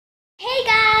Hey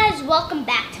guys, welcome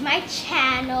back to my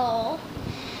channel.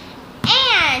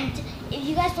 And if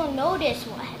you guys don't notice,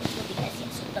 well, I haven't told you guys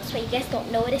yet, so that's why you guys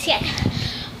don't notice yet.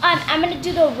 I'm gonna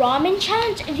do the ramen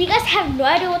challenge. If you guys have no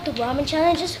idea what the ramen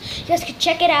challenge is, you guys can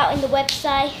check it out in the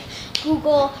website,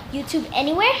 Google, YouTube,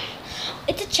 anywhere.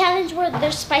 It's a challenge where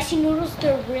there's spicy noodles.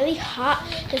 They're really hot.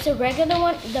 There's a regular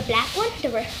one, the black one.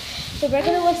 The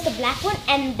regular one's the black one,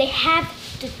 and they have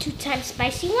the 2 times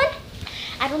spicy one.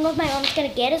 I don't know if my mom's gonna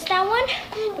get us that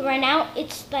one, but right now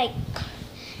it's late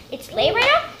right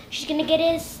now. She's gonna get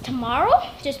us tomorrow.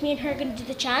 Just me and her are gonna do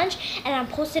the challenge, and I'm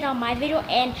posting on my video.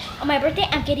 And on my birthday,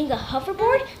 I'm getting a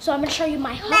hoverboard, so I'm gonna show you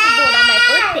my hoverboard on my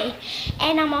birthday.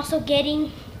 And I'm also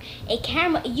getting a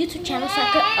camera, a YouTube channel, so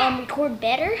I could record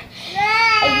better.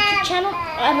 A YouTube channel,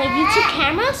 a YouTube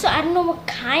camera. So I don't know what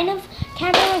kind of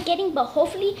camera I'm getting, but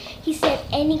hopefully he said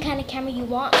any kind of camera you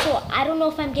want. So I don't know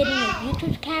if I'm getting a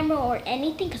YouTube camera or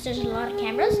anything, because there's a lot of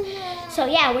cameras. So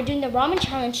yeah, we're doing the ramen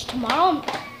challenge tomorrow,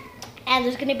 and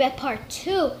there's gonna be a part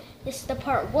 2. This is the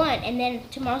part 1, and then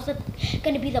tomorrow's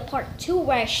gonna be the part 2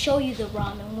 where I show you the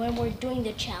ramen when we're doing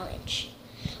the challenge.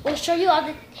 We'll show you all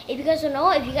the, if you guys don't know,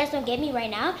 if you guys don't get me right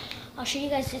now, I'll show you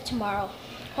guys it tomorrow.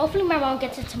 Hopefully my mom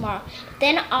gets it tomorrow.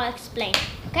 Then I'll explain,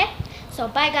 okay? So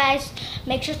bye guys.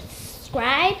 Make sure to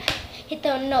subscribe, hit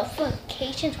the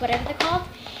notifications, whatever they're called.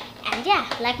 And yeah,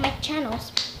 like my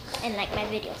channels and like my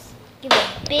videos. Give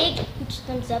a big, huge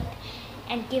thumbs up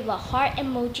and give a heart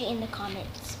emoji in the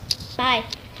comments. Bye.